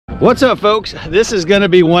What's up, folks? This is going to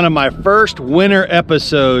be one of my first winter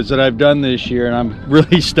episodes that I've done this year, and I'm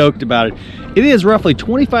really stoked about it. It is roughly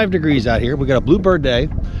 25 degrees out here. We got a bluebird day.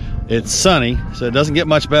 It's sunny, so it doesn't get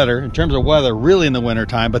much better in terms of weather really in the winter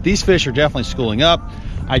time, but these fish are definitely schooling up.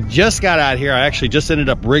 I just got out here. I actually just ended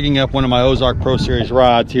up rigging up one of my Ozark Pro Series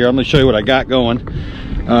rods here. I'm going to show you what I got going.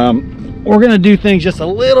 We're going to do things just a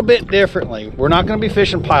little bit differently. We're not going to be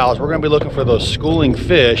fishing piles. We're going to be looking for those schooling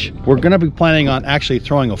fish. We're going to be planning on actually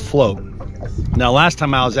throwing a float. Now, last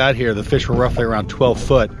time I was out here, the fish were roughly around 12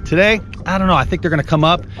 foot. Today, I don't know. I think they're going to come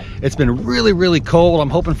up. It's been really, really cold.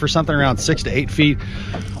 I'm hoping for something around 6 to 8 feet.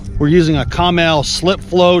 We're using a Camel slip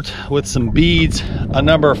float with some beads, a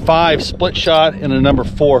number 5 split shot, and a number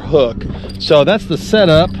 4 hook. So that's the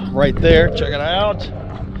setup right there. Check it out.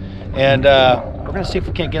 And we're gonna see if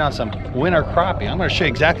we can't get on some winter crappie. I'm gonna show you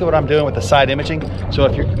exactly what I'm doing with the side imaging. So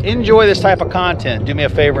if you enjoy this type of content, do me a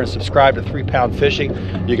favor and subscribe to 3 Pound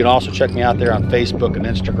Fishing. You can also check me out there on Facebook and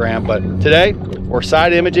Instagram. But today, we're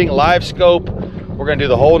side imaging, live scope. We're gonna do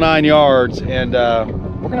the whole 9 yards, and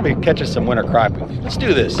we're gonna be catching some winter crappie. Let's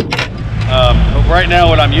do this. Right now,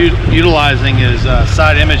 what I'm utilizing is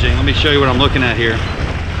side imaging. Let me show you what I'm looking at here.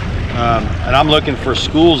 And I'm looking for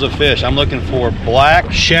schools of fish. I'm looking for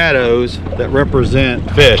black shadows that represent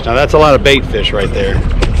fish. Now that's a lot of bait fish right there.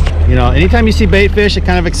 You know, anytime you see bait fish, it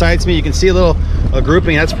kind of excites me. You can see a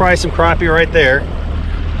grouping. That's probably some crappie right there.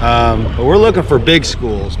 But we're looking for big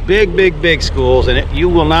schools, big schools, and you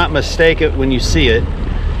will not mistake it when you see it.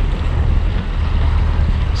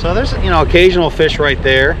 So there's, you know, occasional fish right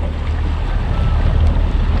there.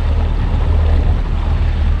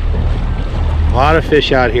 A lot of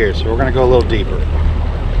fish out here, so we're going to go a little deeper.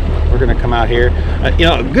 We're going to come out here. You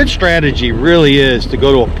know, a good strategy really is to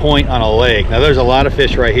go to a point on a lake. Now there's a lot of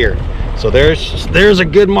fish right here, so there's a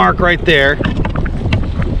good mark right there.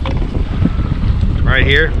 Right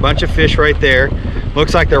here, bunch of fish right there.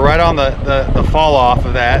 Looks like they're right on the fall off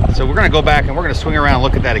of that. So we're going to go back and we're going to swing around and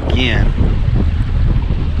look at that again.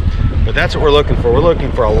 But that's what we're looking for. We're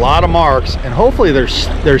looking for a lot of marks, and hopefully they're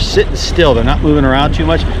sitting still. They're not moving around too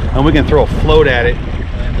much, and we can throw a float at it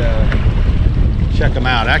and check them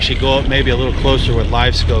out. Actually go up maybe a little closer with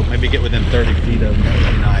live scope, maybe get within 30 feet of them. That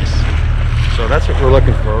would be nice. So that's what we're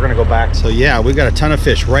looking for. We're gonna go back. So yeah, we've got a ton of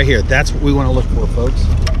fish right here. That's what we want to look for, folks.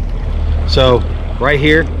 So right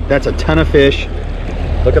here, that's a ton of fish.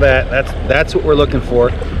 Look at that. That's what we're looking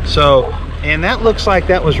for. So, and that looks like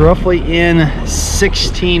that was roughly in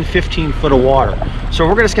 15 foot of water. So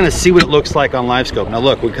we're just gonna see what it looks like on live scope. Now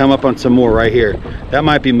look, we come up on some more right here. That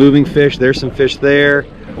might be moving fish. There's some fish there.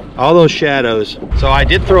 All those shadows. So I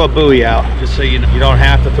did throw a buoy out, just so you know. You don't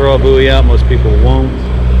have to throw a buoy out. Most people won't.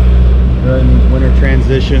 Winter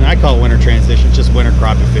transition. I call it winter transition. It's just winter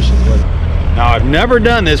crappie fishing. Now I've never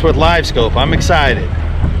done this with live scope. I'm excited.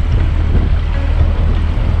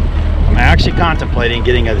 I'm actually contemplating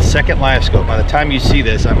getting a second live scope. By the time you see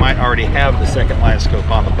this, I might already have the second live scope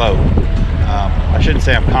on the boat. I shouldn't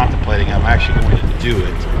say I'm contemplating, I'm actually going to do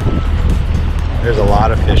it. There's a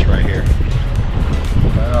lot of fish right here.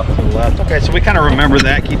 Right off to the left. Okay, so we kind of remember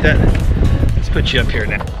that. Keep that. Let's put you up here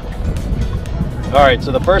now. All right,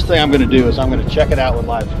 so the first thing I'm going to do is I'm going to check it out with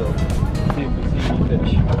live scope. See if we see any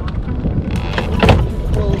fish.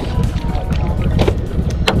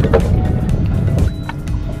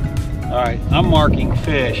 All right, I'm marking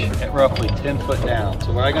fish at roughly 10 foot down.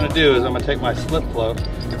 So what I'm gonna do is I'm gonna take my slip float.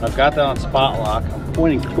 I've got that on spot lock. I'm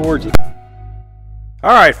pointing towards it.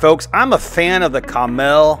 All right, folks, I'm a fan of the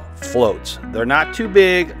Camel floats. They're not too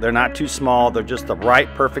big, they're not too small. They're just the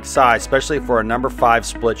right, perfect size, especially for a number 5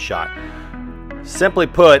 split shot. Simply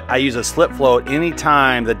put, I use a slip float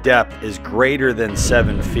anytime the depth is greater than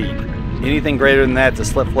 7 feet. Anything greater than that, it's a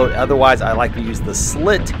slip float. Otherwise, I like to use the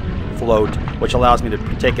slit float, which allows me to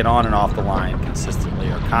take it on and off the line consistently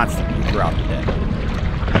or constantly throughout the day.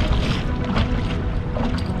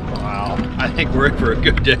 Wow, I think we're in for a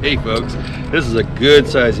good day, folks. This is a good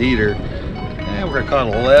size eater. And we're gonna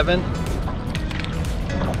call it 11.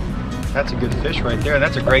 That's a good fish right there.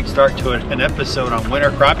 That's a great start to an episode on winter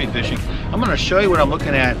crappie fishing. I'm gonna show you what I'm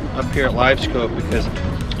looking at up here at live scope, because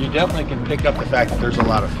you definitely can pick up the fact that there's a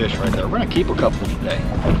lot of fish right there. We're gonna keep a couple today.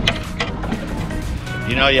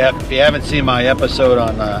 You know, if you haven't seen my episode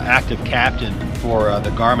on Active Captain for the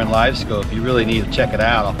Garmin Live Scope, you really need to check it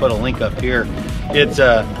out. I'll put a link up here. It's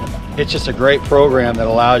just a great program that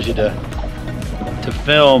allows you to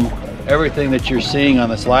film everything that you're seeing on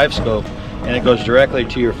this live scope, and it goes directly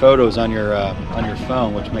to your photos on your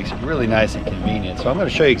phone, which makes it really nice and convenient. So I'm going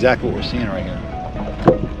to show you exactly what we're seeing right here.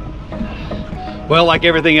 Well, like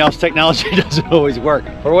everything else, technology doesn't always work.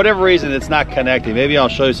 For whatever reason, it's not connecting. Maybe I'll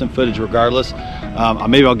show you some footage regardless.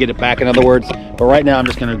 Maybe I'll get it back, in other words. But right now, I'm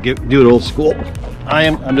just gonna do it old school.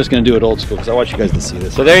 I'm just gonna do it old school because I want you guys to see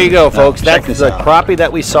this. So there you go, folks. That's the crappie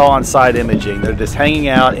that we saw on side imaging. They're just hanging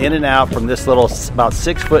out in and out from this little, about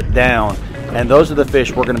 6 foot down. And those are the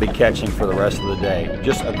fish we're gonna be catching for the rest of the day.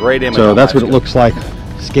 Just a great image. So that's what it looks like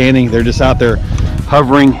scanning. They're just out there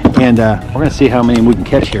hovering, and we're gonna see how many we can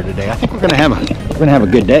catch here today. I think we're gonna have a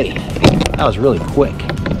good day. That was really quick.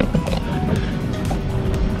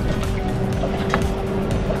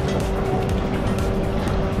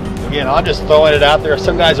 Again, I'm just throwing it out there.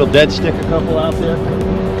 Some guys will dead stick a couple out there.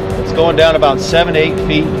 It's going down about 7 to 8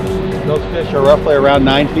 feet. Those fish are roughly around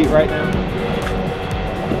 9 feet right now.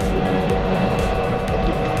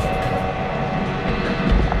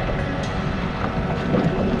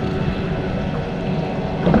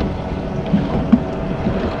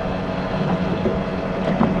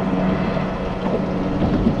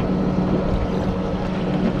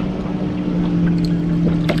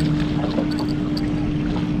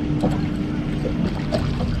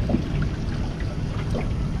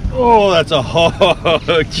 Oh, that's a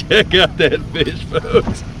hog. Check out that fish,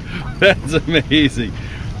 folks. That's amazing.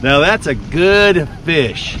 Now that's a good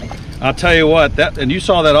fish. I'll tell you what, and you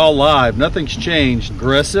saw that all live, nothing's changed.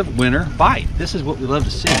 Aggressive winter bite. This is what we love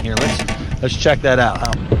to see here. Let's check that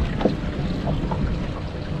out.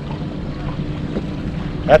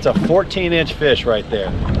 That's a 14-inch fish right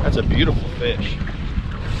there. That's a beautiful fish.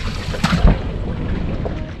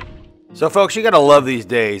 So folks, you gotta love these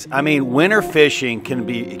days. I mean, winter fishing can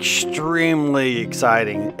be extremely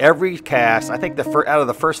exciting. Every cast, I think out of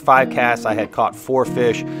the first 5 casts, I had caught 4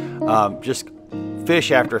 fish, just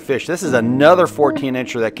fish after fish. This is another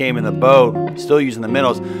 14-incher that came in the boat, still using the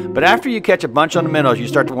minnows. But after you catch a bunch on the minnows, you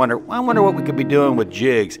start to wonder, well, I wonder what we could be doing with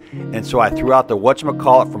jigs. And so I threw out the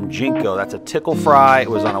whatchamacallit from Jinko. That's a tickle fry.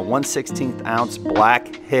 It was on a 1/16 ounce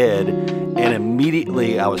black head, and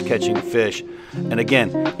immediately I was catching fish. And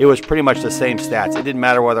again, it was pretty much the same stats. It didn't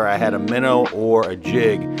matter whether I had a minnow or a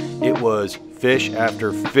jig. It was fish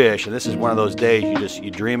after fish. And this is one of those days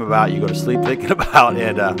you dream about, you go to sleep thinking about,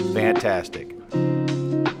 and fantastic.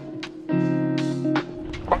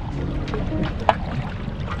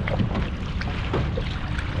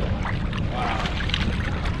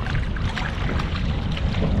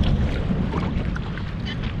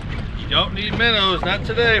 You don't need minnows, not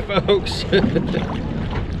today, folks.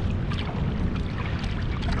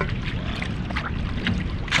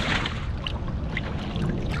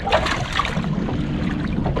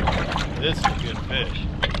 This is a good fish.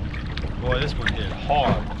 Boy, this one hit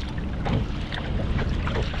hard.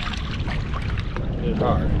 Hit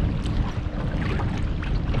hard.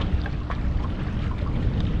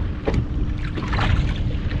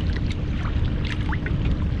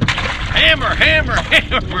 Hammer, hammer,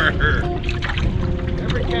 hammer!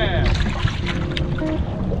 Every cast.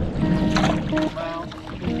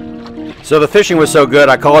 So the fishing was so good,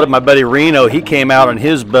 I called it my buddy Reno. He came out on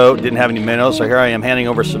his boat, didn't have any minnows, so here I am handing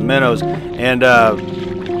over some minnows. And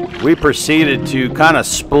we proceeded to kind of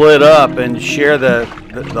split up and share the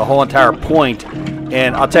whole entire point.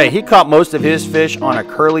 And I'll tell you, he caught most of his fish on a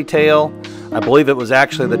curly tail. I believe it was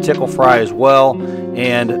actually the tickle fry as well.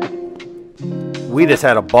 And we just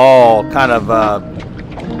had a ball kind of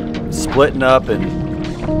splitting up and...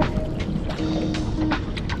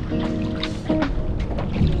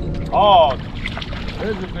 Oh,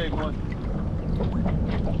 there's a big one.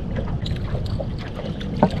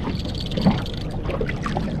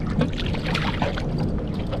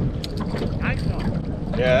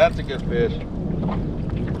 Yeah, that's a good fish.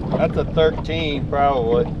 That's a 13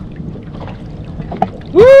 probably.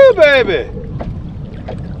 Woo, baby!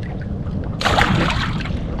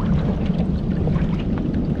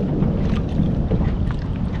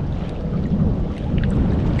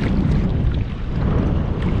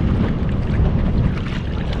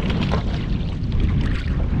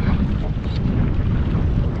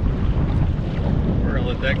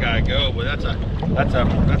 That guy go, but that's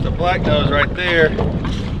a black nose right there.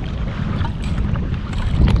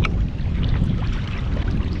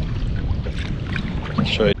 I'll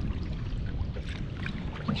show you.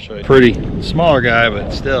 Pretty smaller guy,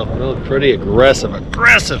 but still really pretty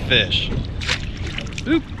aggressive fish.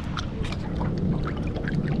 Oop.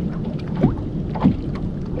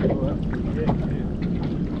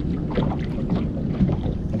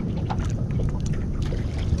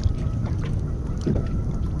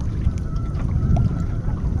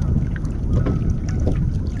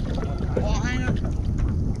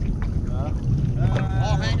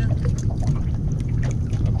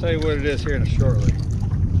 Tell you what it is here in a shortly.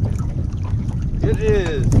 It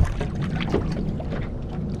is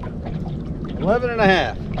 11 and a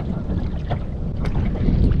half.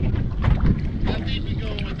 How deep you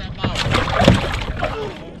going with that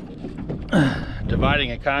bobber? Dividing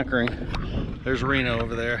and conquering. There's Reno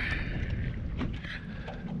over there.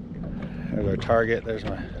 There's our target. There's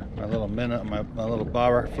my little minnow, my little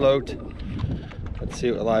bobber float. Let's see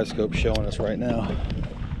what the live scope's showing us right now.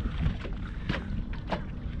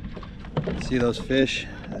 See those fish?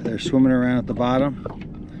 They're swimming around at the bottom.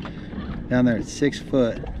 Down there at 6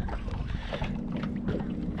 foot.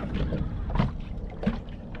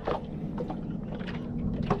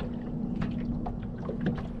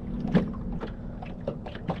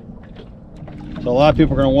 So a lot of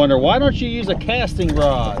people are going to wonder, why don't you use a casting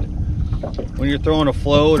rod when you're throwing a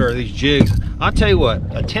float or these jigs? I'll tell you what,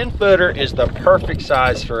 a 10-footer is the perfect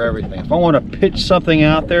size for everything. If I want to pitch something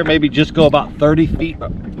out there, maybe just go about 30 feet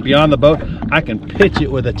beyond the boat, I can pitch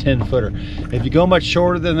it with a 10-footer. If you go much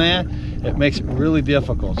shorter than that, it makes it really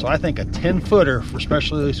difficult. So I think a 10-footer, for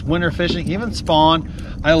especially winter fishing, even spawn,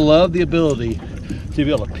 I love the ability to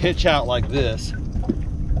be able to pitch out like this.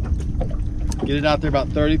 Get it out there about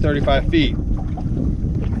 30, 35 feet.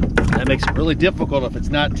 That makes it really difficult if it's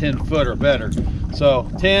not 10 foot or better. So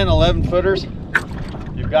 10, 11 footers,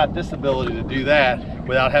 you've got this ability to do that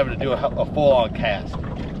without having to do a full-on cast.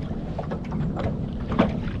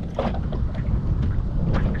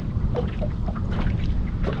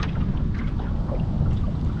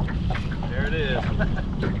 There it is.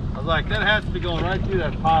 I was like, that has to be going right through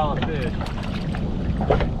that pile of fish.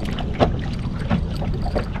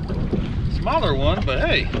 Smaller one, but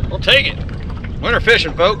hey, we'll take it. Winter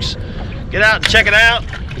fishing, folks. Get out and check it out.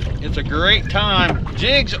 It's a great time.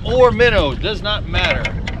 Jigs or minnows, does not matter.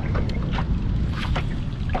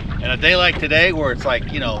 And a day like today where it's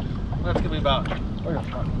like, you know, that's gonna be about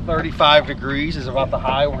 35 degrees is about the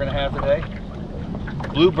high we're gonna have today.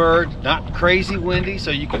 Bluebird, not crazy windy, so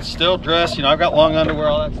you can still dress. You know, I've got long underwear,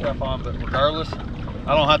 all that stuff on, but regardless,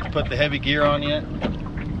 I don't have to put the heavy gear on yet.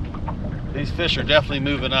 These fish are definitely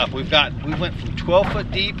moving up. We went from 12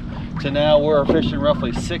 foot deep to now we're fishing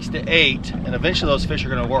roughly 6 to 8, and eventually those fish are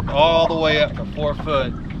going to work all the way up to 4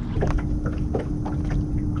 foot.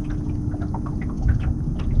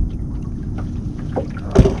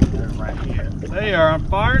 Oh, they're right here. They are on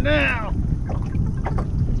fire now.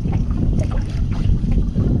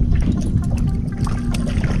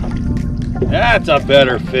 That's a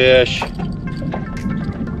better fish.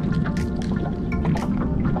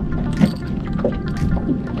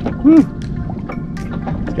 Whew.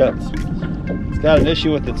 It's got an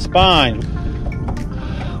issue with its spine.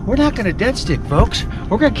 We're not going to dead stick, folks.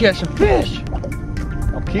 We're going to catch some fish.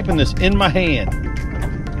 I'm keeping this in my hand.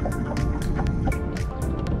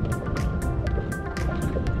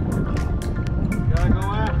 Gotta go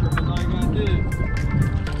after it. That's all you gotta do.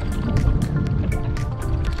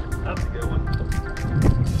 That's a good one.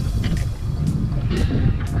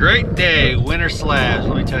 Great day, winter slabs.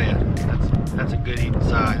 Let me tell you, that's a good eating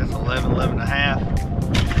size. That's 11, 11 and a half.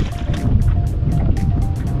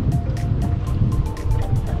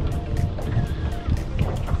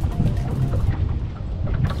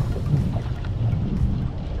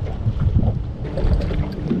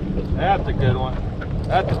 That's a good one.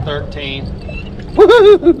 That's a 13.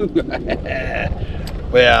 Woohoo!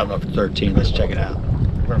 Well, I don't know if it's 13. Let's check it out.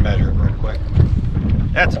 We're gonna measure it real quick.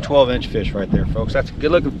 That's a 12-inch fish right there, folks. That's a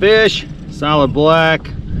good-looking fish. Solid black.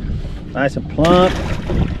 Nice and plump.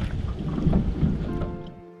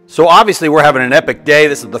 So obviously we're having an epic day.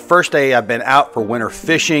 This is the first day I've been out for winter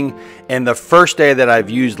fishing and the first day that I've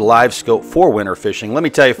used live scope for winter fishing. Let me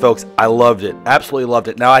tell you folks, I loved it. Absolutely loved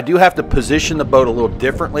it. Now I do have to position the boat a little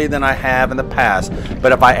differently than I have in the past,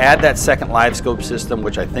 but if I add that second live scope system,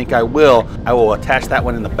 which I think I will attach that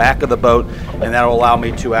one in the back of the boat, and that'll allow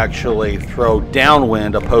me to actually throw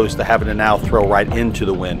downwind opposed to having to now throw right into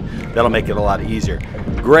the wind. That'll make it a lot easier.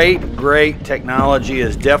 Great technology.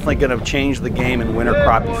 Is definitely going to change the game in winter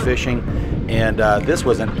crappie fishing, and this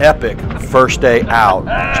was an epic first day out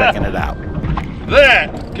checking it out.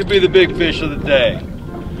 That could be the big fish of the day.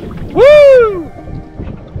 Woo!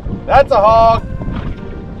 That's a hog.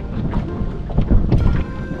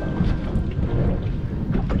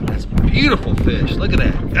 That's a beautiful fish. Look at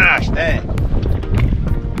that. Gosh dang.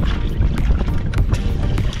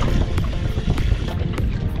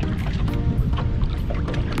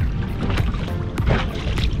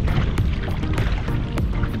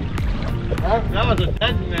 That was a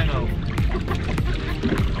 10 minnow.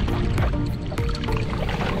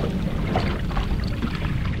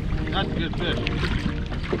 That's a good fish.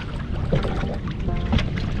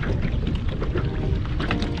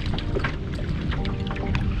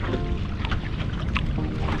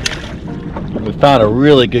 Found a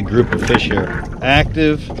really good group of fish here.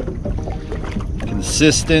 Active,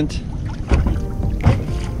 consistent.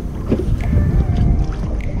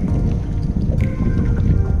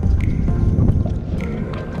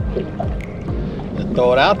 And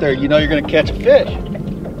throw it out there, you know you're going to catch a fish.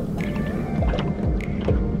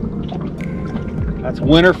 That's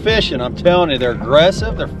winter fishing, I'm telling you. They're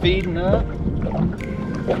aggressive, they're feeding up.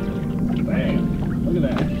 Bam, look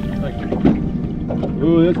at that.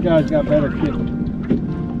 Ooh, this guy's got better kick.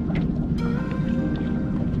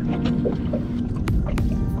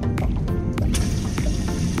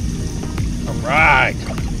 All right.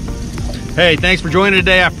 Hey, thanks for joining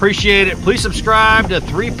today. I appreciate it. Please subscribe to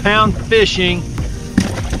 3 Pound Fishing.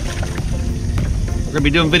 We're gonna be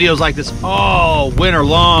doing videos like this all winter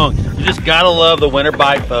long. You just gotta love the winter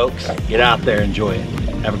bite, folks. Get out there, enjoy it.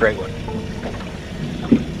 Have a great one.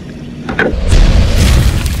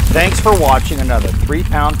 Thanks for watching another 3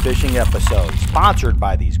 Pound Fishing episode, sponsored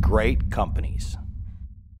by these great companies.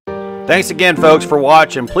 Thanks again, folks, for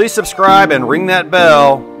watching. Please subscribe and ring that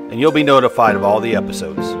bell, and you'll be notified of all the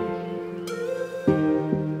episodes.